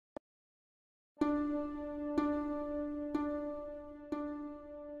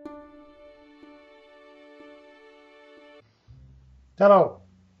Hello,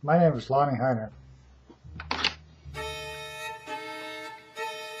 my name is Lonnie Heiner.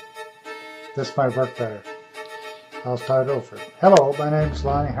 This might work better. I'll start over. Hello, my name is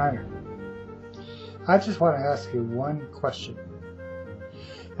Lonnie Heiner. I just want to ask you one question.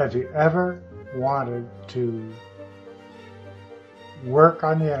 Have you ever wanted to work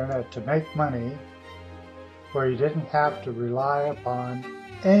on the internet to make money where you didn't have to rely upon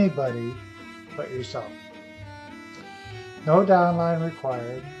anybody but yourself? No downline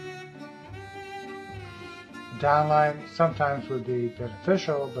required. Downline sometimes would be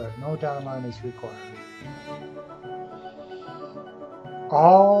beneficial, but no downline is required.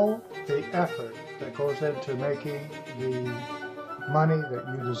 All the effort that goes into making the money that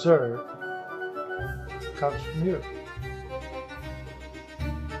you deserve comes from you.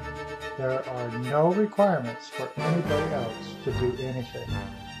 There are no requirements for anybody else to do anything.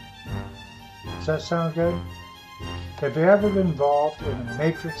 Does that sound good? Have you ever been involved in a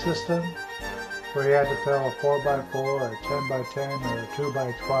matrix system where you had to fill a 4x4 or a 10x10 or a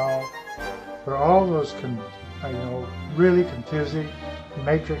 2x12, where all those really confusing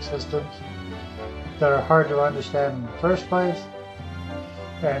matrix systems that are hard to understand in the first place,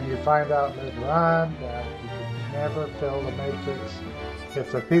 and you find out later on that you can never fill the matrix if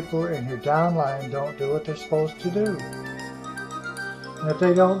the people in your downline don't do what they're supposed to do. And if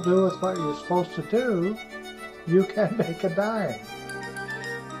they don't do what you're supposed to do, you can make a dime.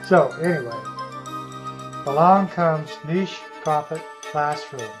 So anyway, along comes Niche Profit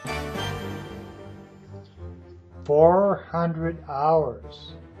Classroom. 400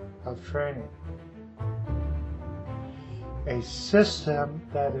 hours of training. A system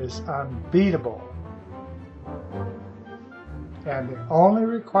that is unbeatable. And the only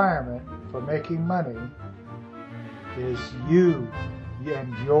requirement for making money is you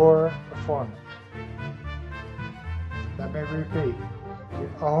and your performance. Let me repeat. The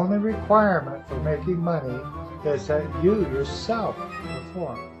only requirement for making money is that you yourself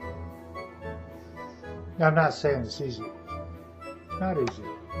perform. Now, I'm not saying it's easy. It's not easy.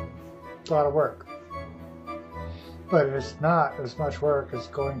 It's a lot of work. But it's not as much work as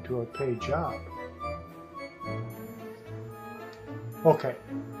going to a paid job. Okay.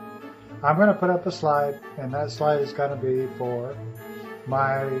 I'm going to put up a slide, and that slide is going to be for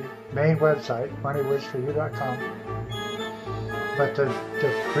my main website, moneywordsforyou.com. But the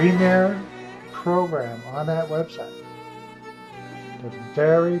premier program on that website, the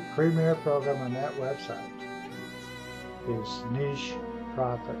very premier program on that website is Niche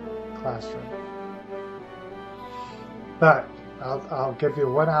Profit Classroom. But I'll give you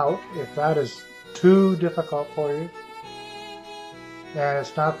one out if that is too difficult for you, and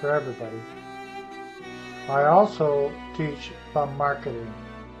it's not for everybody. I also teach bum marketing,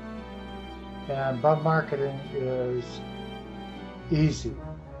 and bum marketing is easy.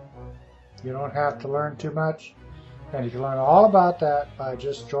 You don't have to learn too much, and you can learn all about that by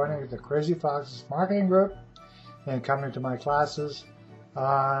just joining the Crazy Foxes marketing group and coming to my classes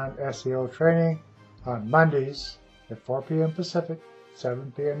on SEO training on Mondays at 4 p.m. Pacific,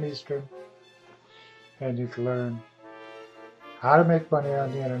 7 p.m. Eastern, and you can learn how to make money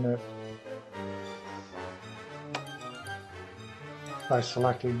on the internet by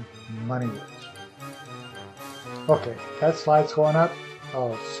selecting money words. Okay, that slide's going up.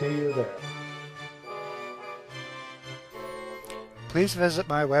 I'll see you there. Please visit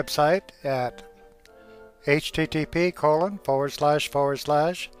my website at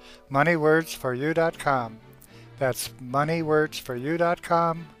http://moneywordsforyou.com. That's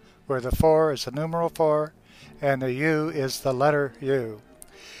moneywordsforyou.com, where the 4 is the numeral 4 and the U is the letter U.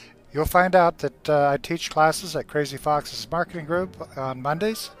 You'll find out that I teach classes at Crazy Foxes Marketing Group on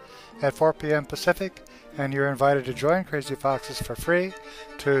Mondays at 4 p.m. Pacific, and you're invited to join Crazy Foxes for free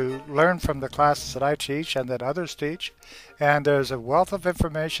to learn from the classes that I teach and that others teach. And there's a wealth of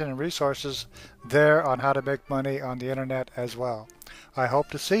information and resources there on how to make money on the internet as well. I hope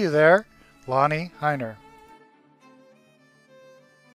to see you there. Lonnie Heiner.